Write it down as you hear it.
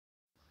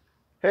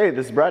Hey,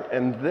 this is Brett,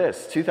 and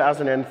this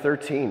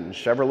 2013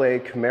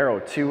 Chevrolet Camaro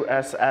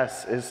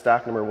 2SS is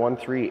stock number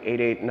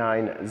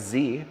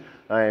 13889Z.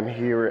 I am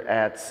here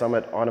at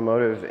Summit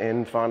Automotive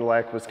in Fond du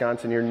Lac,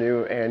 Wisconsin, your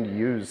new and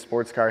used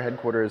sports car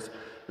headquarters.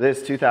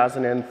 This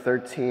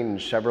 2013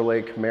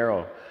 Chevrolet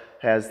Camaro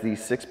has the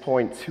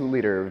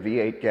 6.2-liter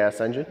V8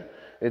 gas engine.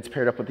 It's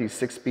paired up with the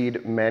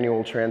 6-speed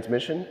manual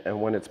transmission,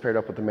 and when it's paired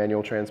up with the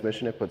manual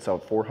transmission, it puts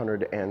out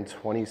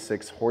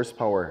 426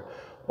 horsepower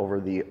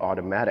over the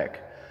automatic.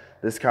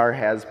 This car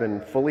has been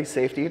fully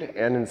safetied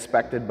and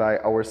inspected by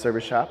our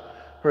service shop.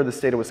 Per the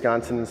state of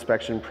Wisconsin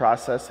inspection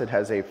process, it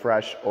has a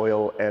fresh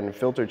oil and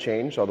filter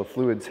change. All the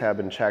fluids have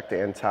been checked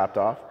and topped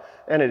off,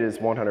 and it is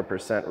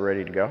 100%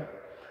 ready to go.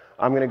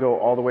 I'm going to go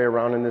all the way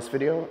around in this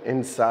video,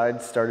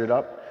 inside, start it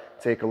up,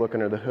 take a look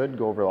under the hood,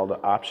 go over all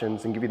the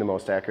options, and give you the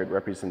most accurate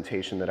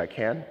representation that I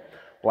can.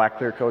 Black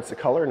clear coat's the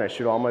color, and I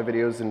shoot all my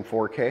videos in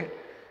 4K.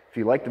 If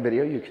you like the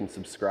video, you can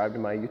subscribe to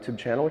my YouTube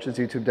channel, which is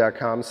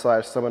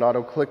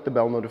youtube.com/summitauto. Click the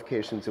bell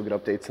notifications, you'll get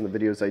updates on the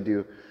videos I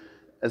do,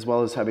 as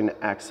well as having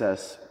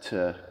access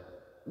to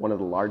one of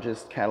the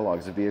largest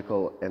catalogs of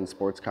vehicle and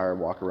sports car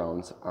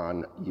walkarounds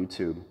on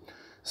YouTube.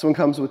 This one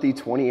comes with the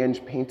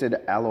 20-inch painted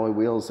alloy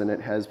wheels, and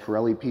it has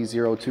Pirelli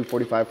Pzero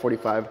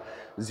 245/45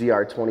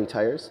 ZR20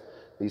 tires.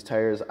 These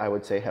tires, I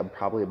would say, have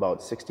probably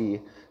about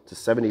 60 to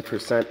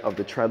 70% of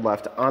the tread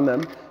left on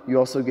them. You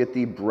also get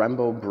the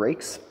Brembo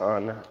brakes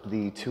on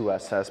the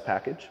 2SS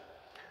package.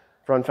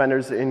 Front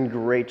fender's in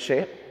great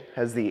shape,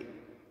 has the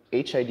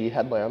HID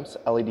headlamps,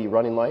 LED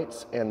running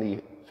lights, and the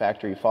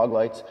factory fog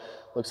lights.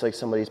 Looks like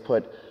somebody's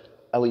put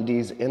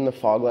LEDs in the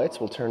fog lights.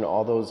 We'll turn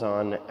all those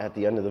on at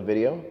the end of the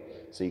video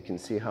so you can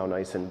see how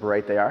nice and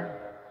bright they are.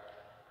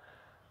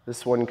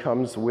 This one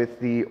comes with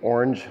the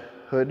orange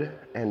hood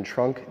and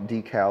trunk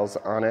decals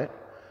on it.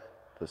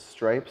 The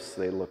stripes,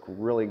 they look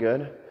really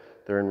good.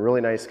 They're in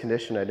really nice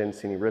condition. I didn't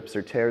see any rips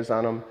or tears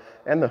on them.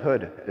 And the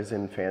hood is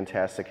in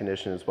fantastic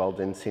condition as well.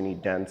 Didn't see any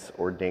dents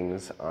or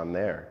dings on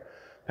there.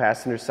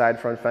 Passenger side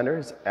front fender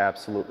is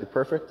absolutely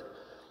perfect.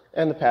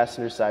 And the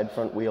passenger side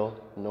front wheel,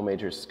 no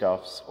major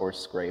scuffs or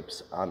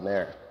scrapes on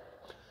there.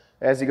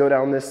 As you go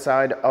down this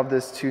side of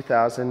this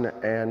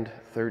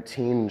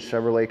 2013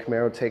 Chevrolet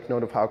Camaro, take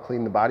note of how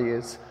clean the body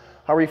is,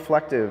 how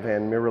reflective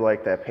and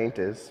mirror-like that paint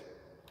is.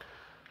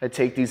 I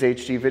take these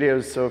HD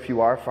videos, so if you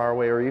are far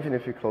away or even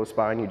if you're close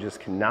by and you just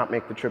cannot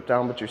make the trip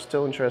down, but you're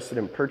still interested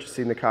in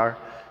purchasing the car,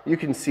 you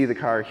can see the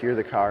car, hear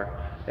the car,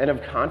 and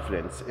have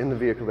confidence in the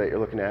vehicle that you're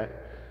looking at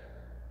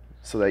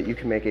so that you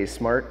can make a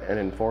smart and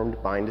informed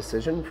buying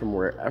decision from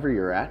wherever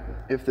you're at.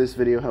 If this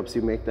video helps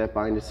you make that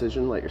buying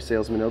decision, let your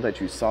salesman know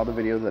that you saw the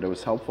video, that it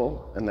was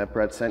helpful, and that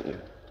Brett sent you.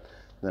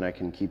 Then I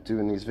can keep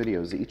doing these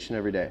videos each and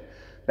every day.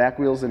 Back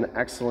wheel's in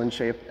excellent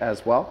shape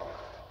as well,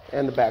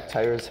 and the back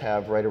tires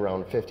have right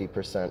around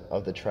 50%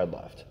 of the tread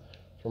left.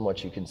 From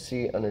what you can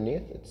see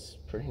underneath, it's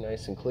pretty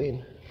nice and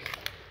clean.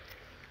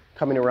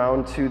 Coming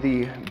around to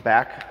the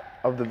back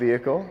of the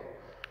vehicle,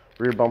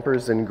 rear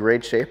bumper's in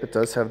great shape. It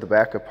does have the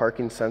backup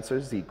parking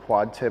sensors, the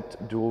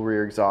quad-tipped dual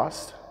rear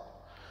exhaust.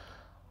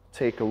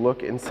 Take a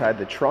look inside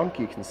the trunk.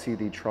 You can see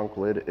the trunk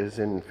lid is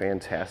in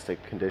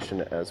fantastic condition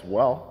as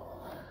well.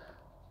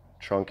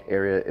 Trunk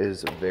area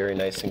is very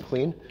nice and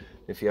clean.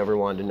 If you ever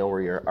wanted to know where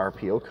your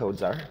RPO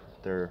codes are,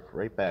 they're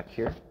right back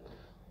here.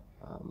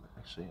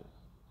 Actually,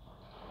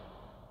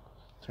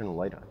 turn the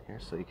light on here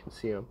so you can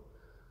see them.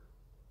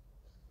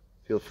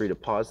 Feel free to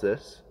pause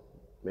this.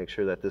 Make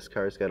sure that this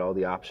car's got all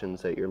the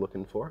options that you're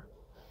looking for.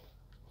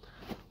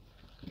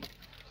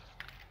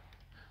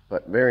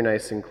 But very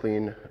nice and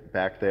clean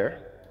back there.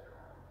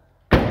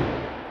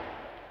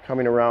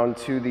 Coming around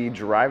to the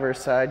driver's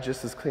side,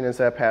 just as clean as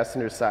that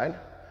passenger side.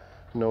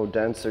 No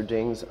dents or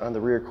dings on the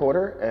rear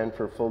quarter, and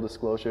for full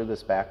disclosure,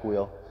 this back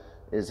wheel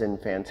is in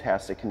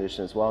fantastic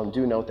condition as well. And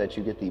do note that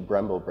you get the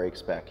Brembo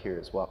brakes back here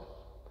as well.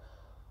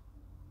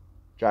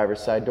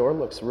 Driver's side door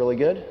looks really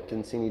good.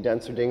 Didn't see any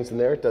dents or dings in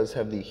there. It does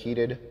have the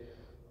heated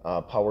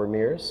power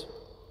mirrors.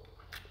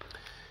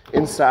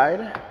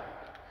 Inside,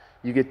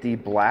 you get the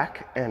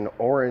black and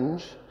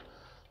orange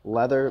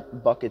leather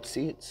bucket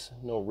seats.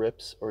 No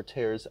rips or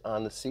tears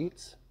on the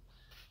seats.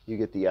 You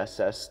get the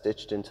SS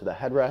stitched into the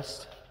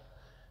headrest.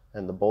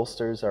 And the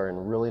bolsters are in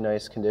really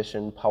nice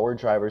condition. Power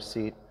driver's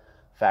seat,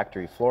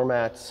 factory floor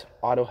mats,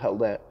 auto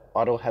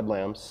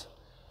headlamps,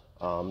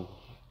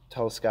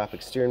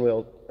 telescopic steering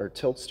wheel or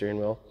tilt steering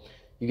wheel.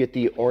 You get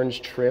the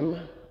orange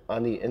trim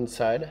on the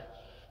inside.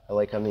 I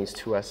like on these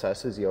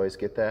 2SS's, you always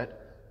get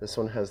that. This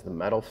one has the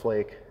metal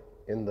flake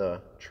in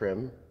the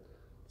trim.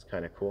 It's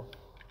kind of cool.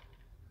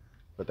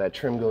 But that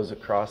trim goes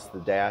across the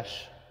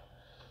dash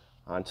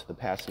onto the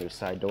passenger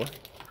side door.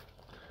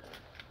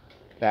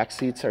 Back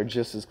seats are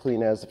just as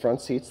clean as the front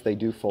seats. They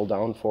do fold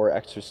down for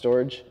extra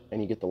storage,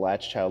 and you get the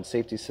Latch child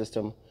safety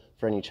system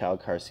for any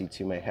child car seats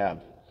you may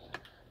have.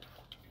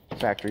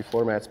 Factory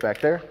floor mats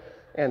back there,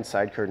 and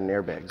side curtain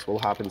airbags. We'll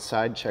hop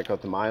inside, check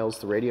out the miles,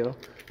 the radio,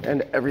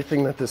 and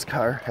everything that this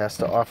car has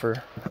to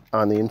offer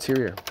on the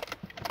interior.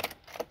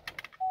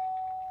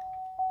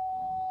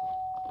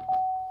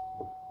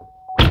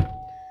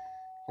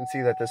 can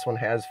see that this one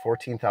has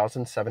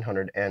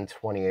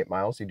 14,728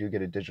 miles. You do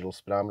get a digital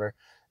speedometer.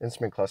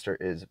 Instrument cluster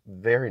is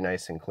very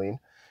nice and clean.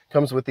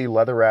 Comes with the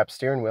leather wrapped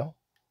steering wheel,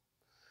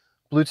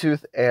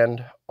 Bluetooth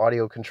and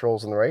audio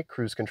controls on the right,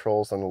 cruise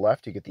controls on the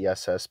left. You get the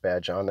SS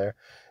badge on there,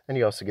 and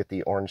you also get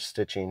the orange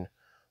stitching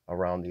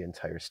around the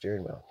entire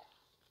steering wheel.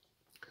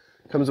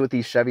 Comes with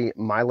the Chevy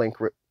MyLink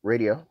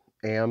radio,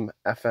 AM,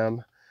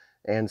 FM,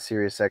 and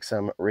Sirius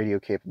XM radio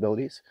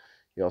capabilities.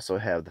 You also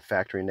have the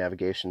factory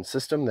navigation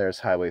system. There's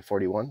Highway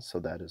 41, so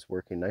that is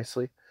working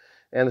nicely.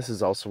 And this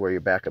is also where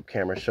your backup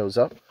camera shows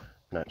up.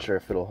 I'm not sure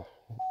if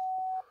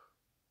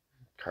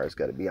car's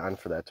got to be on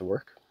for that to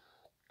work.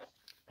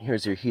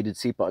 Here's your heated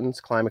seat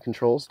buttons, climate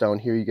controls. Down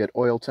here you get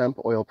oil temp,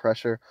 oil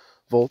pressure,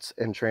 volts,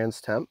 and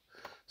trans temp.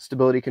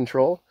 Stability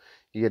control.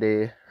 You get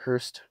a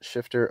Hurst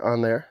shifter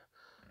on there.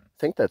 I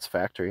think that's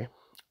factory.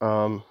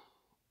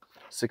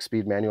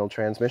 6-speed manual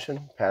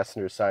transmission,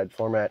 passenger side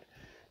floor mat,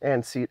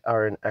 and seat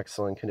are in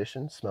excellent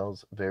condition.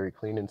 Smells very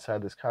clean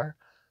inside this car.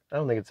 I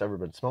don't think it's ever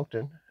been smoked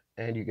in.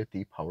 And you get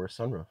the power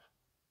sunroof.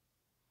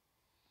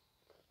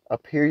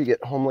 Up here you get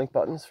Homelink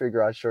buttons for your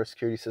garage door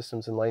security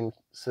systems and lane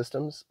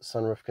systems,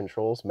 sunroof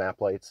controls,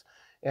 map lights,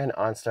 and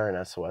OnStar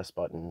and SOS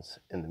buttons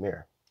in the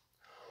mirror.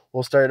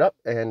 We'll start it up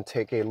and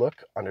take a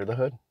look under the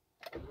hood.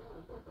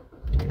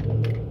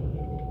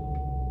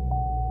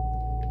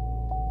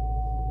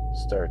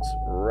 Starts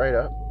right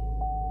up.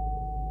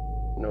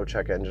 No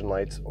check engine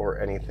lights or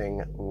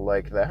anything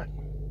like that.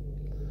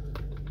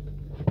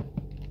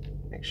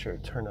 Make sure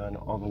to turn on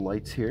all the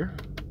lights here.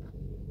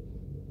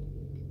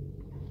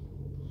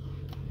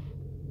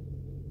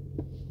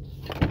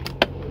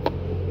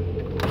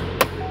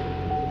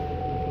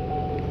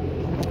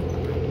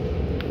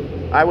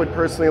 I would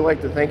personally like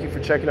to thank you for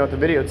checking out the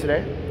video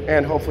today,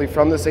 and hopefully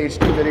from this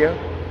HD video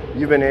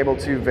you've been able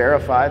to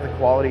verify the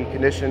quality,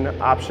 condition,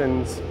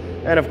 options,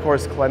 and of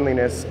course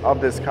cleanliness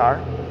of this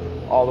car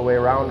all the way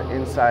around,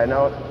 inside and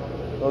out.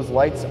 Those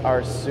lights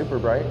are super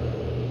bright.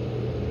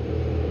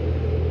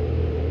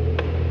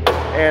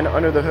 And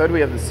under the hood we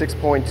have the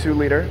 6.2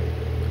 liter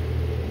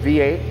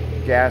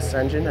V8 gas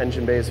engine.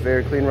 Engine bay is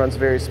very clean, runs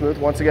very smooth.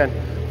 Once again,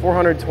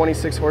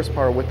 426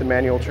 horsepower with the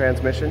manual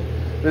transmission.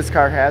 This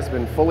car has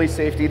been fully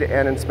safetied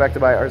and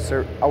inspected by our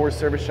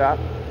service shop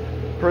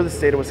per the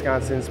state of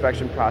Wisconsin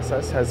inspection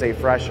process. Has a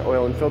fresh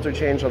oil and filter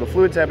change. All the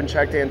fluids have been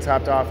checked and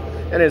topped off,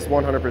 and is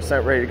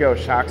 100% ready to go.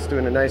 Shock's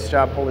doing a nice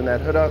job pulling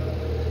that hood up.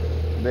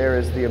 There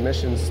is the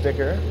emissions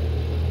sticker.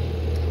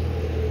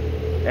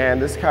 And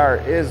this car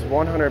is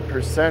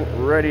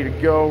 100% ready to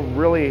go.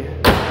 Really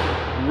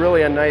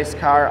a nice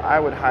car. I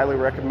would highly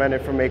recommend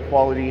it from a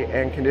quality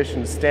and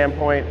condition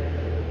standpoint.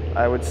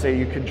 I would say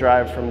you could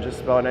drive from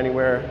just about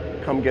anywhere.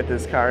 Come get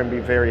this car and be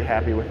very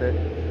happy with it.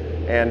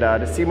 And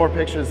to see more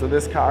pictures of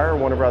this car or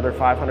one of our other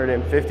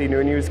 550 new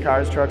and used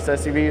cars, trucks,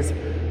 SUVs,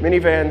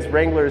 minivans,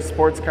 Wranglers,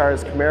 sports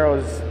cars,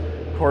 Camaros,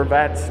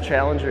 Corvettes,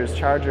 Challengers,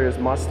 Chargers,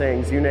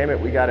 Mustangs, you name it,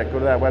 we got it. Go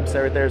to that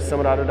website right there,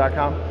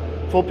 summitauto.com.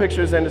 Full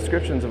pictures and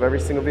descriptions of every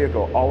single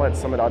vehicle, all at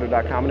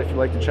summitauto.com. And if you'd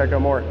like to check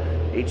out more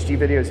HD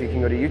videos, you can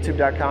go to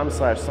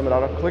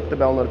youtube.com/summitauto. Click the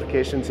bell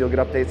notifications. You'll get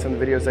updates on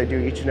the videos I do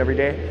each and every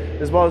day,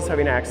 as well as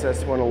having access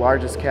to one of the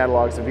largest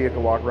catalogs of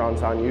vehicle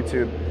walkarounds on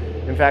YouTube.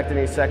 In fact, in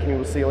a second, you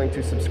will see a link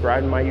to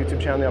subscribe to my YouTube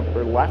channel in the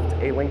upper left,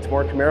 a link to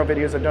more Camaro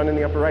videos I've done in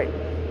the upper right,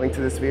 link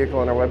to this vehicle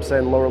on our website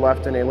in the lower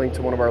left, and a link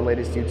to one of our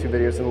latest YouTube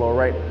videos in the lower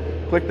right.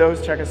 Click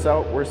those, check us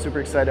out. We're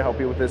super excited to help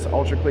you with this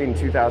ultra clean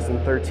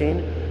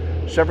 2013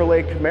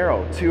 Chevrolet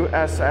Camaro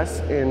 2SS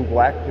in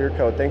black clear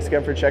coat. Thanks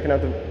again for checking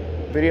out the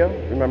video.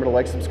 Remember to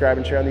like, subscribe,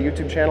 and share on the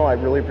YouTube channel. I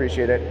really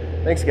appreciate it.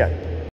 Thanks again.